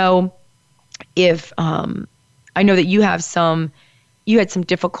don't know if I know that you had some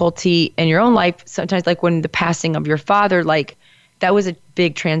difficulty in your own life. Sometimes, like when the passing of your father, like that was a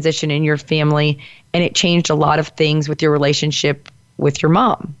big transition in your family, and it changed a lot of things with your relationship with your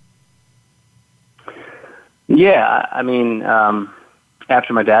mom. Yeah, I mean,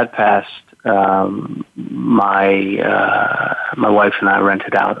 after my dad passed, my wife and I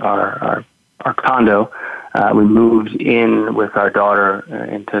rented out our condo. We moved in with our daughter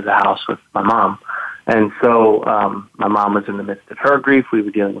into the house with my mom. And so my mom was in the midst of her grief. We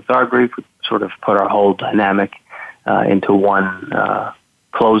were dealing with our grief. We sort of put our whole dynamic into one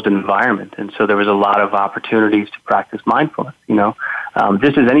closed environment. And so there was a lot of opportunities to practice mindfulness,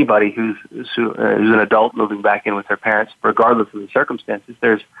 just as anybody who's an adult moving back in with their parents, regardless of the circumstances.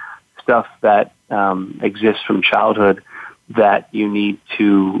 There's stuff that exists from childhood that you need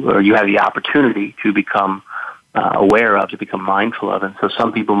to, or you have the opportunity to become aware of, to become mindful of. And so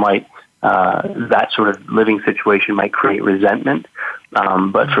some people might, that sort of living situation might create resentment.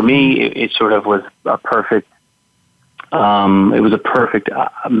 But for me, it sort of was a perfect,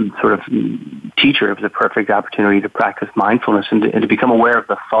 sort of teacher. It was a perfect opportunity to practice mindfulness and to become aware of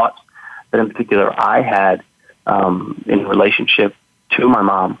the thoughts that in particular I had in relationship to my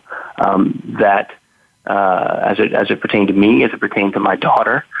mom, that as it pertained to me, as it pertained to my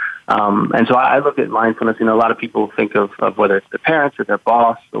daughter. And so I look at mindfulness, a lot of people think of whether it's their parents or their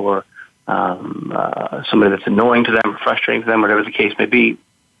boss or somebody that's annoying to them or frustrating to them, whatever the case may be,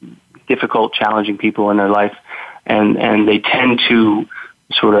 difficult, challenging people in their life. And they tend to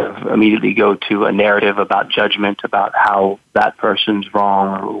sort of immediately go to a narrative about judgment, about how that person's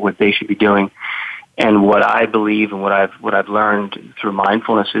wrong or what they should be doing. And what I believe and what I've learned through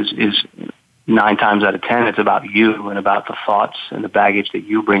mindfulness is 9 times out of 10, it's about you and about the thoughts and the baggage that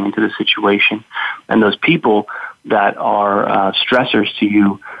you bring into the situation. And those people that are stressors to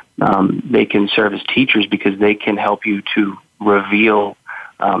you, they can serve as teachers because they can help you to reveal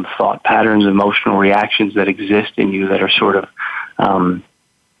thought patterns, emotional reactions that exist in you that are sort of,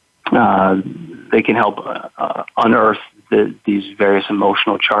 they can help unearth these various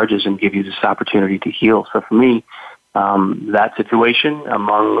emotional charges and give you this opportunity to heal. So for me, that situation,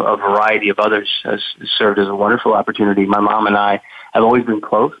 among a variety of others, has served as a wonderful opportunity. My mom and I have always been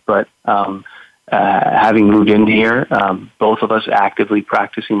close, but having moved into here, both of us actively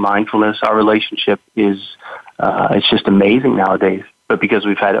practicing mindfulness, our relationship is it's just amazing nowadays. But because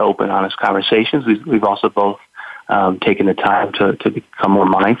we've had open, honest conversations, we've also both taken the time to become more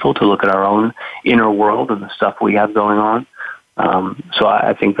mindful, to look at our own inner world and the stuff we have going on. So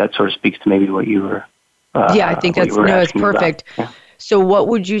I think that sort of speaks to maybe what you were. Yeah, I think it's perfect. Yeah. So what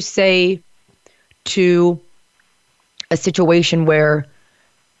would you say to a situation where,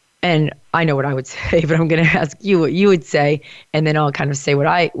 and I know what I would say, but I'm going to ask you what you would say, and then I'll kind of say what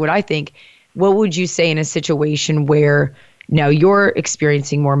I think. what would you say in a situation where now you're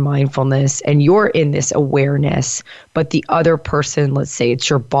experiencing more mindfulness and you're in this awareness, but the other person, let's say it's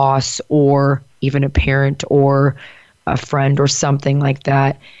your boss or even a parent or a friend or something like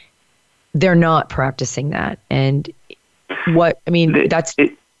that, they're not practicing that. And go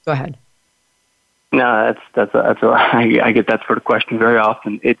ahead. No, I get that sort of question very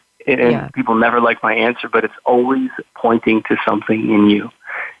often. People never like my answer, but it's always pointing to something in you.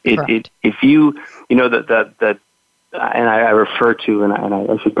 If you and I refer to, and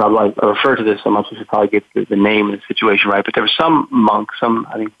I should probably refer to this so much, I should probably get the name of the situation right, but there was some monk,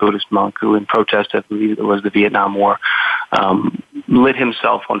 I think Buddhist monk, who in protest, I believe it was the Vietnam War, lit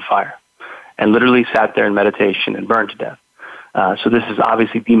himself on fire and literally sat there in meditation and burned to death. So this is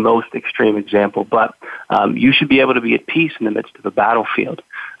obviously the most extreme example, but you should be able to be at peace in the midst of a battlefield.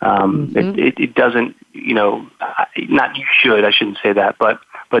 It doesn't, not you should, I shouldn't say that, but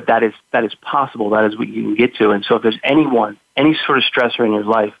that is possible. That is what you can get to. And so if there's any sort of stressor in your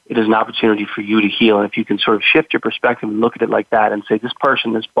life, it is an opportunity for you to heal. And if you can sort of shift your perspective and look at it like that and say, this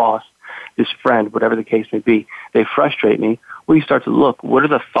person, this boss, this friend, whatever the case may be, they frustrate me. Well, you start to look, what are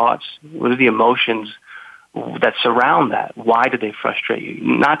the thoughts, what are the emotions that surround that? Why do they frustrate you?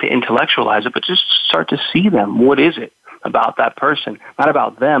 Not to intellectualize it, but just start to see them. What is it about that person? Not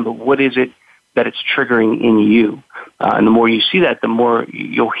about them, but what is it that it's triggering in you? And the more you see that, the more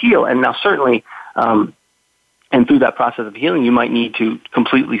you'll heal. And now certainly, and through that process of healing, you might need to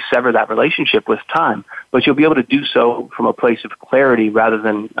completely sever that relationship with time, but you'll be able to do so from a place of clarity rather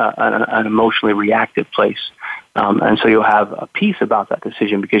than an emotionally reactive place. And so you'll have a peace about that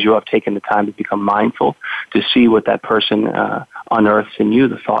decision because you'll have taken the time to become mindful, to see what that person unearths in you,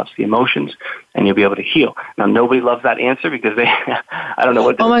 the thoughts, the emotions, and you'll be able to heal. Now, nobody loves that answer because I don't know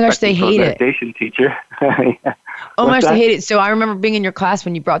what they're they hate it. Meditation teacher. Yeah. Oh my gosh, they hate it. So I remember being in your class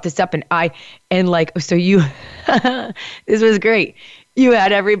when you brought this up, so you, this was great. You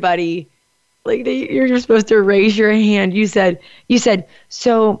had everybody, you're supposed to raise your hand. You said,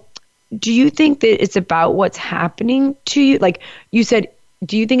 so do you think that it's about what's happening to you? Like you said,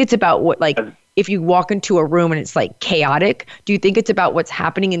 do you think it's about what, if you walk into a room and it's chaotic, do you think it's about what's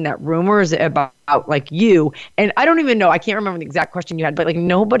happening in that room, or is it about you? And I don't even know, I can't remember the exact question you had, but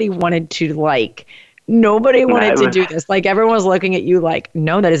nobody wanted to do this. Everyone was looking at you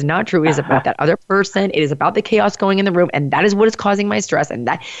no, that is not true. It is about that other person. It is about the chaos going in the room. And that is what is causing my stress. And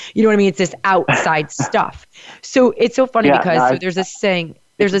that, you know what I mean? It's this outside stuff. So it's so funny because there's a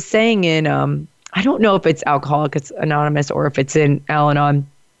saying in, I don't know if it's Alcoholics Anonymous or if it's in Al-Anon,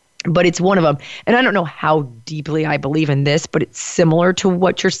 but it's one of them. And I don't know how deeply I believe in this, but it's similar to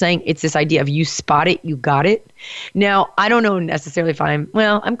what you're saying. It's this idea of you spot it, you got it. Now, I don't know necessarily if I'm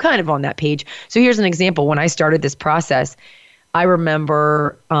kind of on that page. So here's an example. When I started this process, I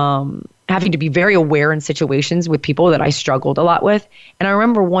remember having to be very aware in situations with people that I struggled a lot with. And I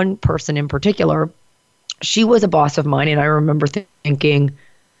remember one person in particular, she was a boss of mine. And I remember thinking,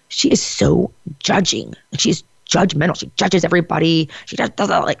 she is so judging. She's judgmental. She judges everybody. She does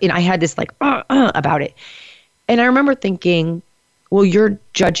and I had this about it. And I remember thinking, well, you're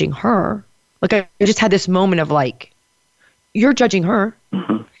judging her. I just had this moment of you're judging her.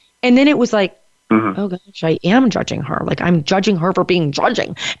 Mm-hmm. And then it was oh gosh, I am judging her. I'm judging her for being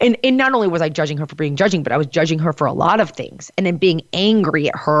judging. And not only was I judging her for being judging, but I was judging her for a lot of things and then being angry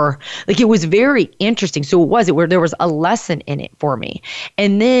at her. It was very interesting. So there was a lesson in it for me.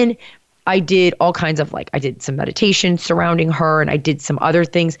 And then I did all kinds of I did some meditation surrounding her and I did some other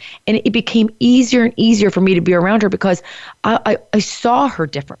things. And it became easier and easier for me to be around her because I saw her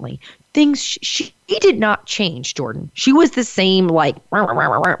differently. Things she did not change, Jordan. She was the same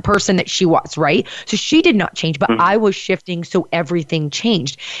person that she was, right? So she did not change, but I was shifting, so everything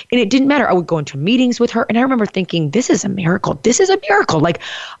changed. And it didn't matter. I would go into meetings with her and I remember thinking, this is a miracle. This is a miracle.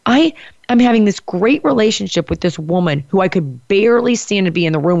 I'm having this great relationship with this woman who I could barely stand to be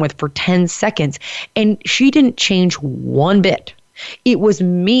in the room with for 10 seconds. And she didn't change one bit. It was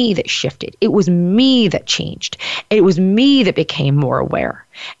me that shifted. It was me that changed. It was me that became more aware.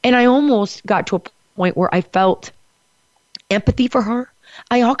 And I almost got to a point where I felt empathy for her.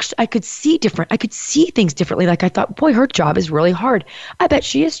 I could see different. I could see things differently. I thought, boy, her job is really hard. I bet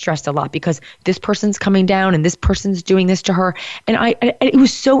she is stressed a lot because this person's coming down and this person's doing this to her. And it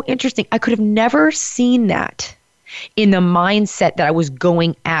was so interesting. I could have never seen that in the mindset that I was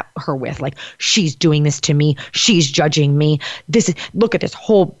going at her with. She's doing this to me. She's judging me. Look at this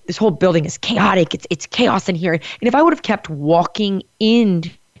whole building is chaotic. It's chaos in here. And if I would have kept walking in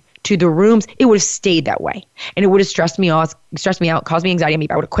to the rooms, it would have stayed that way. And it would have stressed me out, caused me anxiety.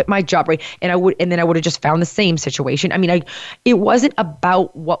 I would have quit my job, right? And then I would have just found the same situation. It wasn't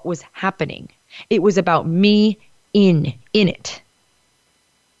about what was happening. It was about me in it.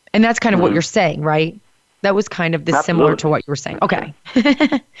 And that's kind of what you're saying, right? That was kind of similar to what you were saying. Okay.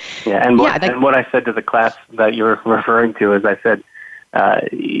 Yeah, and what I said to the class that you're referring to is I said,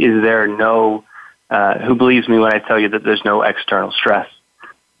 is there no, who believes me when I tell you that there's no external stress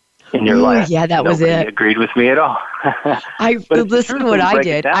in your life? Yeah, that was it. Nobody agreed with me at all. Listen to what I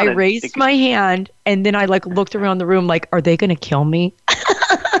did. I raised my hand, and then I looked around the room are they going to kill me?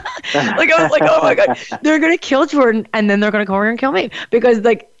 I was like, oh my God, they're going to kill Jordan, and then they're going to come over and kill me, because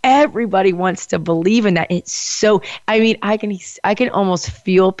everybody wants to believe in that. It's so, I can almost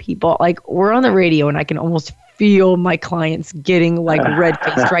feel people, we're on the radio, and I can almost feel my clients getting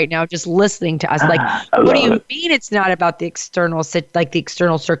red-faced right now just listening to us. What do you mean it's not about the external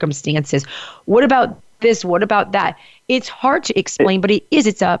circumstances? What about this? What about that? It's hard to explain, but it is.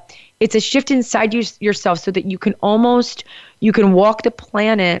 It's a shift inside yourself so that you can walk the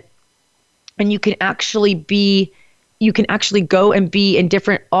planet, and you can actually go and be in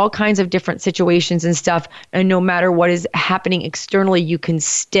all kinds of different situations and stuff. And no matter what is happening externally, you can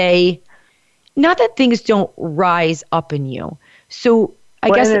stay. Not that things don't rise up in you. So I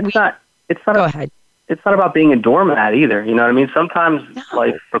guess go ahead. It's not about being a doormat either. You know what I mean? Sometimes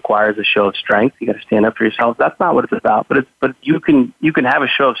life requires a show of strength. You got to stand up for yourself. That's not what it's about. But you can have a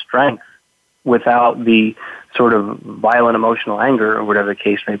show of strength without the sort of violent emotional anger or whatever the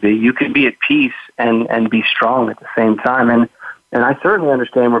case may be. You can be at peace and be strong at the same time. And I certainly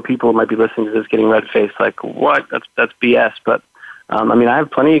understand where people might be listening to this getting red-faced, what? That's BS. But I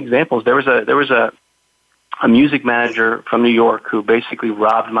have plenty of examples. There was a music manager from New York who basically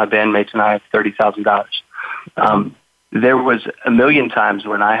robbed my bandmates and I of $30,000. There was a million times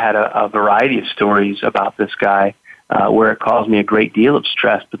when I had a variety of stories about this guy where it caused me a great deal of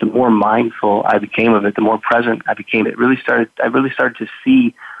stress. But the more mindful I became of it, the more present I became. I really started to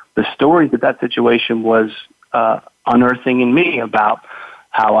see the stories that situation was unearthing in me about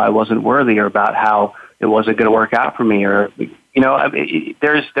how I wasn't worthy, or about how it wasn't going to work out for me, or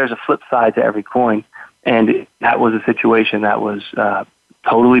there's a flip side to every coin. And that was a situation that was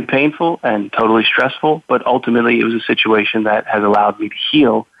totally painful and totally stressful, but ultimately it was a situation that has allowed me to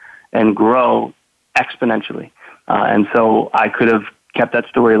heal and grow exponentially. And so I could have kept that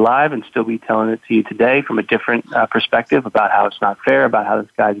story alive and still be telling it to you today from a different perspective about how it's not fair, about how this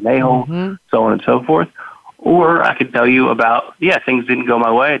guy's an a-hole, so on and so forth. Or I could tell you about, things didn't go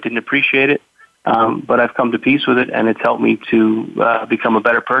my way, I didn't appreciate it, but I've come to peace with it, and it's helped me to become a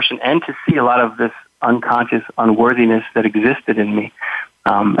better person and to see a lot of this unconscious unworthiness that existed in me.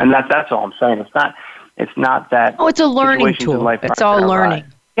 And that's all I'm saying. It's not that. Oh, it's a learning tool. It's all learning.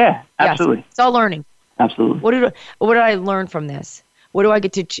 Yeah, absolutely. Yes, it's all learning. Absolutely. What did I learn from this? What do I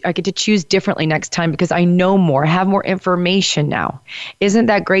get to choose differently next time because I know more, I have more information now. Isn't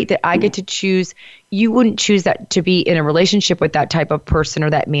that great that I get to choose? You wouldn't choose that to be in a relationship with that type of person or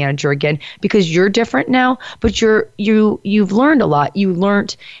that manager again because you're different now, but you've learned a lot. You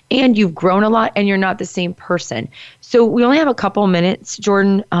learned and you've grown a lot and you're not the same person. So we only have a couple minutes,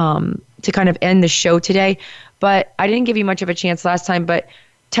 Jordan, to kind of end the show today, but I didn't give you much of a chance last time, but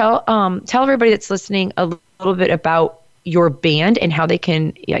tell everybody that's listening a little bit about your band and how they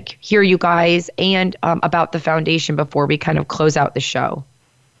can hear you guys and about the foundation before we kind of close out the show.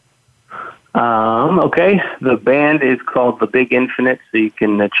 Okay. The band is called The Big Infinite, so you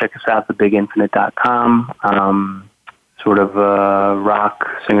can check us out, thebiginfinite.com. Sort of rock,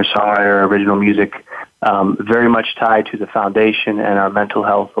 singer-songwriter, original music, very much tied to the foundation and our mental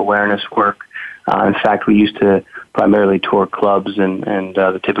health awareness work. In fact, we used to primarily tour clubs and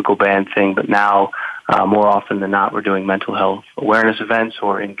the typical band thing, but now more often than not, we're doing mental health awareness events,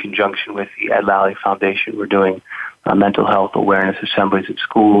 or in conjunction with the Ed Lally Foundation, we're doing mental health awareness assemblies at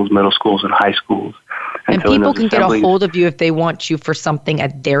schools, middle schools, and high schools. And so people can get a hold of you if they want you for something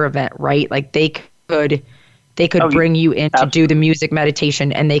at their event, right? Like they could bring you in to do the music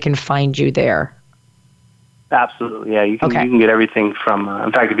meditation, and they can find you there. Absolutely, yeah. You can get everything from,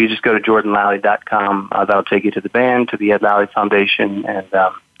 in fact, if you just go to jordanlally.com, that'll take you to the band, to the Ed Lally Foundation, and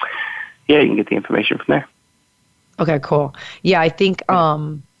you can get the information from there. Okay, cool. Yeah, I think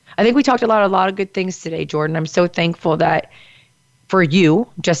we talked about a lot of good things today, Jordan. I'm so thankful that for you,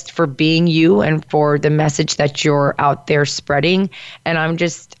 just for being you and for the message that you're out there spreading. And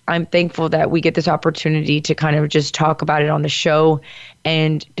I'm thankful that we get this opportunity to kind of just talk about it on the show,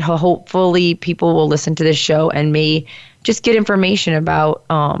 and hopefully people will listen to this show and may just get information about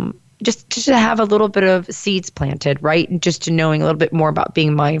just to have a little bit of seeds planted, right? And just to knowing a little bit more about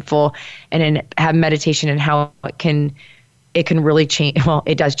being mindful and then have meditation and how it can really change. Well,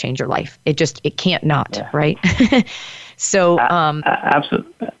 it does change your life. It can't not, right? So,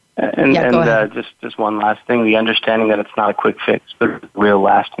 absolutely. And just one last thing, the understanding that it's not a quick fix, but a real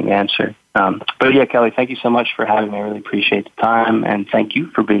lasting answer. But yeah, Kelly, thank you so much for having me. I really appreciate the time, and thank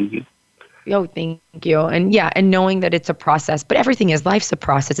you for being you. Oh, thank you. And and knowing that it's a process, but life's a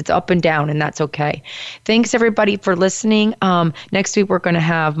process. It's up and down, and that's okay. Thanks everybody for listening. Next week, we're going to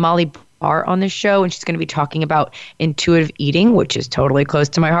have Molly Barr on the show, and she's going to be talking about intuitive eating, which is totally close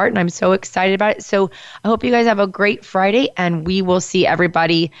to my heart, and I'm so excited about it. So I hope you guys have a great Friday, and we will see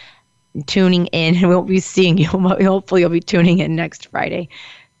everybody tuning in, and we'll be seeing you. Hopefully you'll be tuning in next Friday.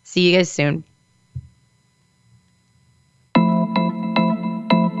 See you guys soon.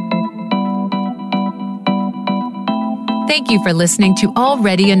 Thank you for listening to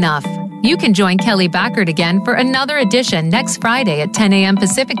Already Enough. You can join Kelly Backert again for another edition next Friday at 10 a.m.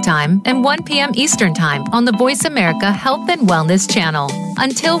 Pacific Time and 1 p.m. Eastern Time on the Voice America Health and Wellness channel.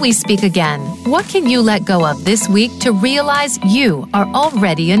 Until we speak again, what can you let go of this week to realize you are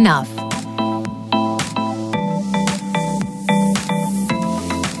already enough?